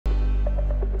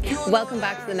Welcome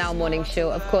back to the Now Morning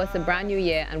Show. Of course, a brand new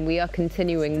year, and we are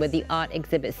continuing with the art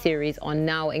exhibit series on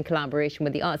Now in collaboration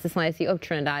with the Art Society of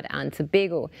Trinidad and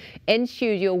Tobago. In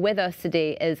studio with us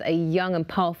today is a young and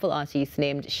powerful artist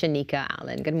named Sheneka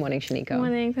Alleyne. Good morning, Sheneka. Good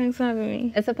morning. Thanks for having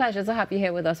me. It's a pleasure to have you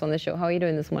here with us on the show. How are you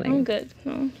doing this morning? I'm good.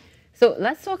 So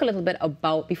let's talk a little bit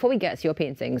about, before we get to your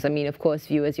paintings, I mean, of course,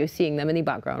 viewers, you're seeing them in the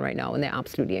background right now, and they're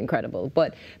absolutely incredible.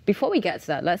 But before we get to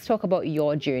that, let's talk about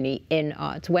your journey in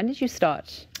art. When did you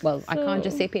start? Well, I can't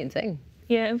just say painting.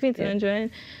 Yeah, painting and drawing.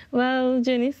 Well,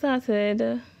 journey started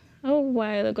a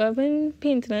while ago. I've been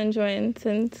painting and drawing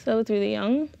since I was really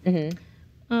young.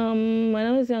 When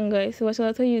I was younger, I used to watch a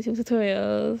lot of YouTube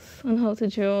tutorials on how to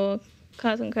draw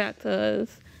cartoon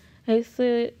characters. I used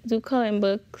to do coloring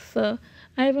books.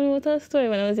 I even wrote a story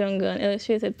when I was younger and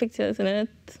illustrated pictures in it.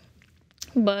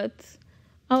 But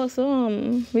I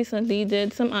also recently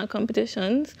did some art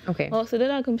competitions. Okay. I also did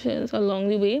art competitions along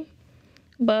the way.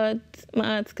 But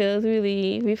my art skills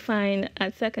really refined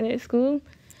at secondary school.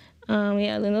 Yeah,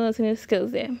 I learned a lot of new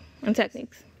skills there and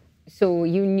techniques. So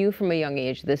you knew from a young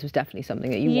age this was definitely something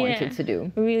that you wanted to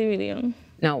do? Really, really young.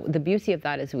 Now, the beauty of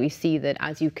that is we see that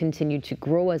as you continue to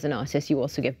grow as an artist, you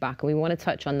also give back. And we want to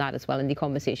touch on that as well in the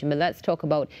conversation. But let's talk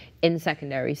about in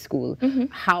secondary school.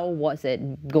 How was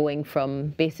it going from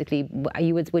basically,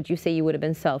 would you say you would have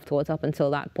been self-taught up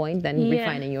until that point, then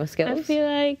refining your skills? I feel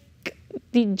like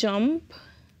the jump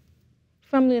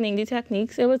from learning the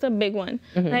techniques, it was a big one.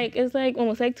 Like, it's like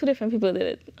almost like two different people did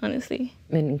it, honestly.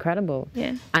 Incredible.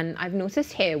 Yeah. And I've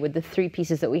noticed here with the three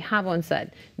pieces that we have on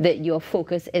set that your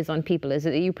focus is on people. Is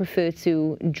it that you prefer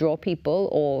to draw people,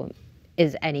 or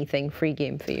is anything free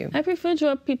game for you? I prefer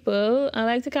draw people. I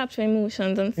like to capture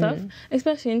emotions and stuff,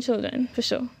 especially in children, for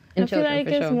sure. I feel like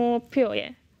it's more pure,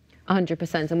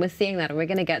 100%, and we're seeing that, and we're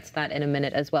going to get to that in a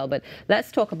minute as well. But let's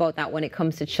talk about that when it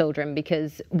comes to children,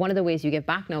 because one of the ways you give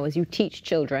back now is you teach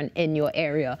children in your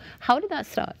area. How did that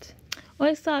start? Well,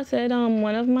 it started,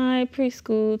 one of my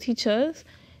preschool teachers,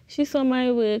 she saw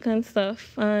my work and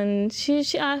stuff, and she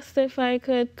asked if I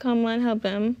could come and help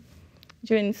them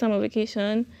during summer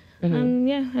vacation, and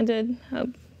yeah, I did help.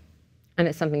 And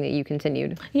it's something that you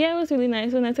continued? Yeah, it was really nice. It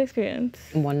was a nice experience.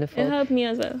 Wonderful. It helped me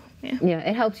as well. Yeah,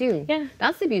 it helped you. Yeah.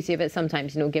 That's the beauty of it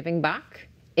sometimes, you know, giving back.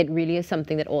 It really is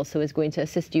something that also is going to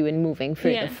assist you in moving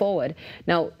further forward.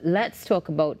 Now, let's talk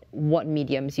about what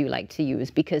mediums you like to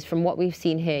use, because from what we've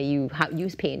seen here, you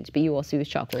use paint, but you also use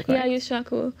charcoal, correct? Yeah, I use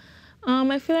charcoal.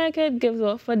 I feel like it gives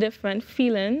off a different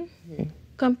feeling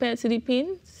compared to the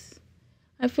paints.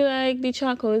 I feel like the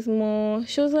charcoal is more,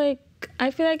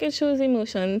 I feel like it shows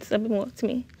emotions a bit more to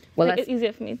me. Well, like it's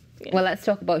easier for me. Yeah. Well, let's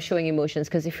talk about showing emotions,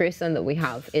 because the first one that we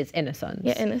have is Innocence.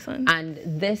 Yeah, Innocence. And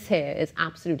this here is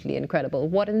absolutely incredible.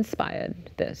 What inspired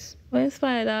this? What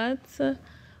inspired that?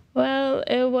 Well,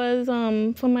 it was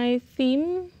for my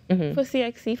theme for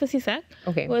CXC, for CSEC.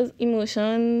 Okay. Was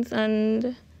emotions,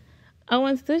 and I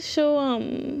wanted to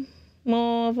show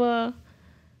more of a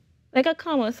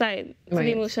calmer side to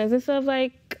the emotions instead of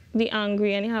like the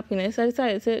angry and the happiness. I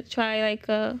decided to try like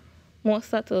a more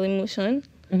subtle emotion.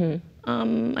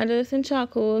 I did this in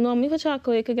charcoal. Normally for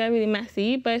charcoal it could get really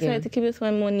messy, but I decided to keep this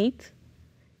one more neat.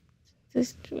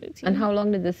 And how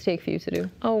long did this take for you to do?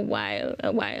 A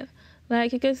while.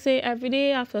 Like you could say every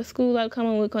day after school I'll come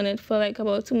and work on it for like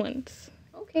about 2 months.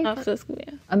 Okay. After school,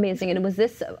 Amazing. And was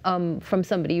this from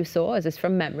somebody you saw? Is this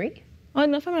from memory? Oh,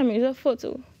 not from memory, it's a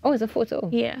photo. Oh, it's a photo?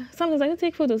 Yeah. Sometimes I can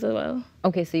take photos as well.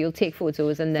 Okay, so you'll take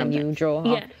photos and then you draw?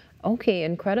 Yeah. Okay,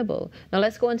 incredible. Now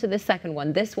let's go on to the second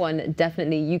one. This one,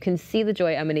 definitely, you can see the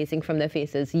joy emanating from their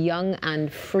faces, young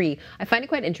and free. I find it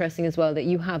quite interesting as well that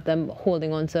you have them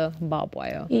holding on to barbed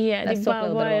wire. Yeah, the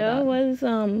barbed wire was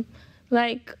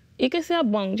like, you could see a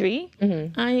boundary,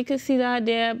 and you could see that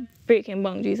they're breaking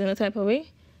boundaries in a type of way.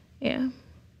 Yeah.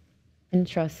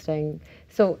 Interesting.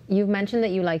 So you've mentioned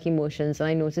that you like emotions, and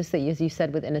I noticed that, as you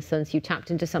said, with Innocence, you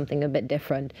tapped into something a bit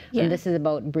different. Yeah. And this is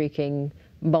about breaking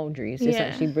boundaries,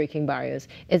 essentially breaking barriers.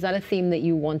 Is that a theme that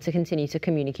you want to continue to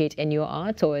communicate in your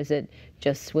art, or is it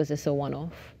just, was this a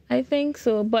one-off? I think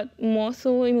so, but more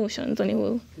so emotions on the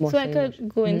whole. So I could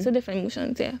go into different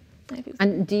emotions, yeah.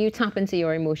 And do you tap into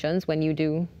your emotions when you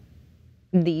do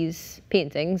these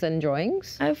paintings and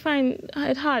drawings? I find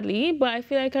it hardly, but I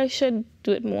feel like I should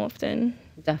do it more often.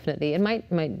 Definitely. It might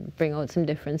bring out some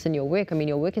difference in your work. I mean,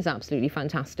 your work is absolutely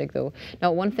fantastic, though.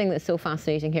 Now, one thing that's so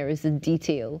fascinating here is the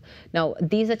detail. Now,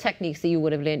 these are techniques that you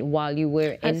would have learned while you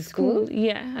were in school?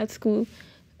 Yeah, at school.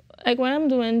 like when I'm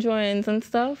doing drawings and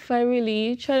stuff, I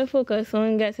really try to focus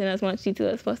on getting as much detail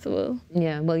as possible.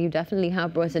 Yeah, well, you definitely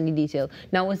have brought in the detail.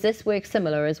 Now, was this work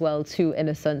similar as well to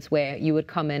Innocence, where you would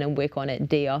come in and work on it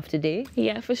day after day?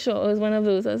 Yeah, for sure. It was one of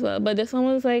those as well. But this one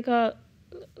was like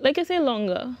I say,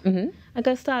 longer. Like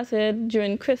I started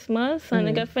during Christmas and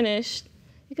I got finished,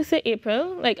 you could say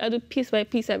April. Like I do piece by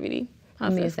piece every day.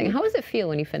 Amazing. How does it feel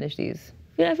when you finish these?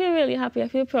 Yeah, I feel really happy. I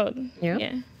feel proud.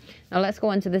 Yeah. Now let's go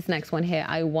on to this next one here.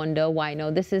 I Wonder Why.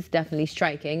 Now this is definitely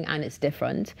striking and it's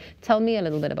different. Tell me a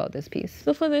little bit about this piece.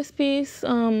 So for this piece,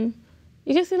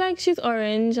 you can see like she's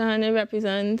orange and it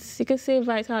represents, you could say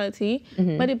vitality,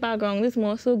 but the background is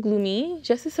more so gloomy,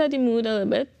 just to set the mood a little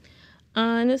bit.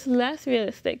 And it's less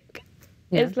realistic.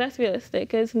 Yeah. It's less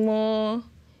realistic. It's more,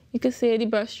 you could say the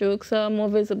brushstrokes are more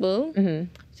visible,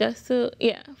 just to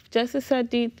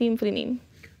set the theme for the name.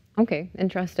 Okay,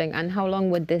 interesting. And how long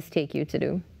would this take you to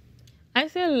do? I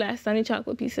say less than the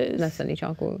charcoal pieces. Less than the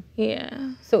charcoal?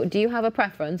 Yeah. So do you have a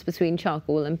preference between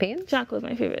charcoal and paint? Charcoal is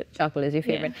my favorite. Charcoal is your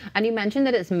favorite. Yeah. And you mentioned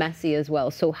that it's messy as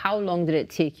well. So how long did it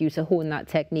take you to hone that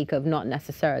technique of not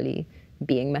necessarily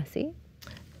being messy?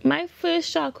 My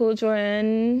first charcoal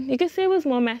drawing, you could say it was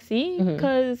more messy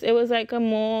because it was like it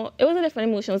was a different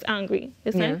emotion. It was angry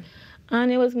this time.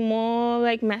 And it was more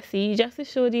like messy just to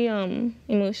show the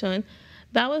emotion.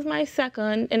 That was my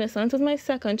second, Innocence was my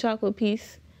second charcoal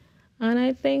piece. And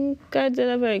I think I did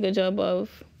a very good job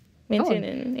of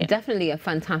maintaining. Oh, definitely a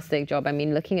fantastic job. I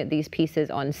mean, looking at these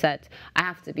pieces on set, I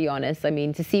have to be honest. I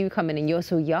mean, to see you come in and you're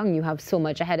so young, you have so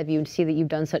much ahead of you, and to see that you've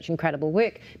done such incredible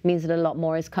work means that a lot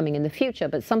more is coming in the future.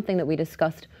 But something that we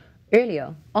discussed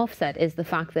earlier, offset, is the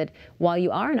fact that while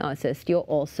you are an artist, you're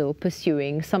also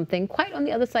pursuing something quite on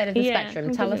the other side of the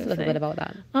spectrum. Tell us a little bit about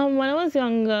that. When I was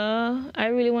younger, I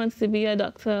really wanted to be a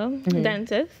doctor,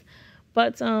 dentist.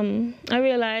 But I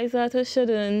realized that I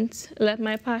shouldn't let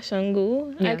my passion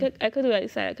go. I could do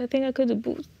it side. I think I could do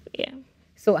both. Yeah.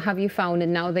 So have you found that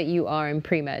now that you are in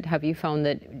pre-med, have you found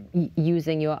that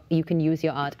you can use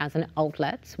your art as an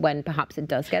outlet when perhaps it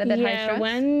does get a bit high stress? Yeah,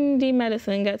 when the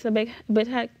medicine gets a bit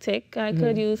hectic, I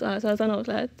could use art as an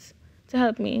outlet to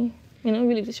help me,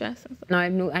 relieve the stress and stuff. Now,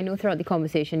 I know throughout the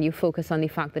conversation you focus on the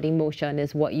fact that emotion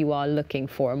is what you are looking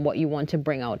for and what you want to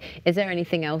bring out. Is there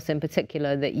anything else in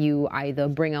particular that you either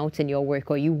bring out in your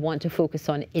work or you want to focus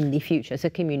on in the future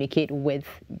to communicate with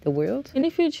the world? In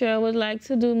the future, I would like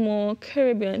to do more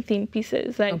Caribbean-themed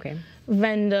pieces, like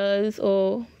vendors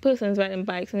or persons riding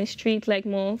bikes on the street, like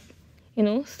more,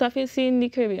 stuff you see in the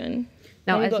Caribbean.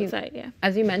 Now,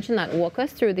 as you mentioned that, walk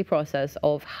us through the process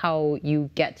of how you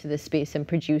get to this space and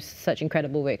produce such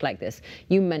incredible work like this.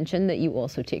 You mentioned that you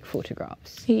also take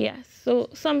photographs. Yes. So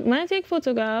when I take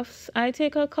photographs, I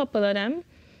take a couple of them.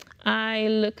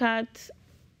 I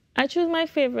choose my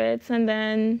favorites and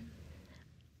then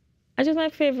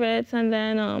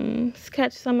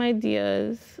sketch some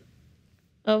ideas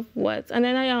of what. And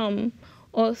then I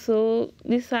also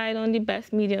decide on the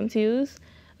best medium to use.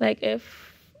 Like if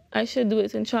I should do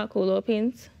it in charcoal or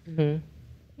paint.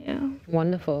 Yeah.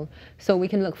 Wonderful. So we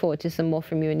can look forward to some more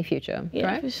from you in the future, yeah,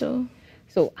 right? For sure.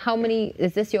 So how many,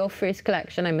 is this your first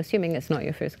collection? I'm assuming it's not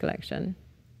your first collection.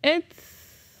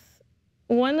 It's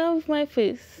one of my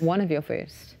first. One of your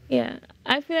first? Yeah.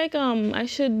 I feel like I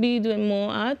should be doing more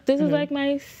art. This is like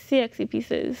my CXC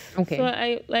pieces. Okay. So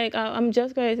I'm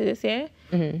just graduated this year.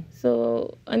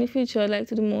 So in the future, I'd like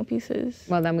to do more pieces.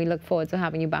 Well, then we look forward to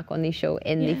having you back on the show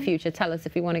in the future. Tell us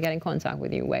if we want to get in contact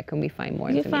with you, where can we find more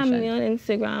information? You can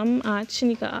find me on Instagram at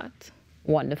Sheneka Art.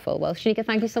 Wonderful. Well, Sheneka,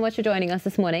 thank you so much for joining us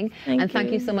this morning.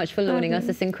 Thank you so much for loaning us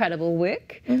this incredible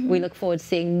work. We look forward to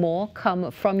seeing more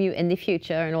come from you in the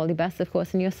future, and all the best, of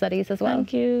course, in your studies as well.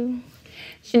 Thank you.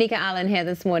 Sheneka Alleyne here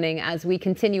this morning as we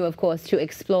continue, of course, to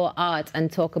explore art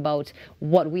and talk about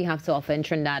what we have to offer in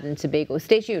Trinidad and Tobago.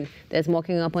 Stay tuned. There's more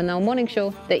coming up on our morning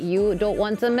show that you don't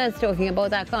want to miss, talking about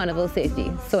that carnival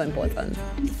safety. So important.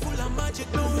 Full of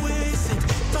magic, no wasting.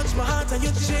 Touch my heart and you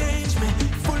change me.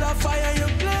 Full of fire, you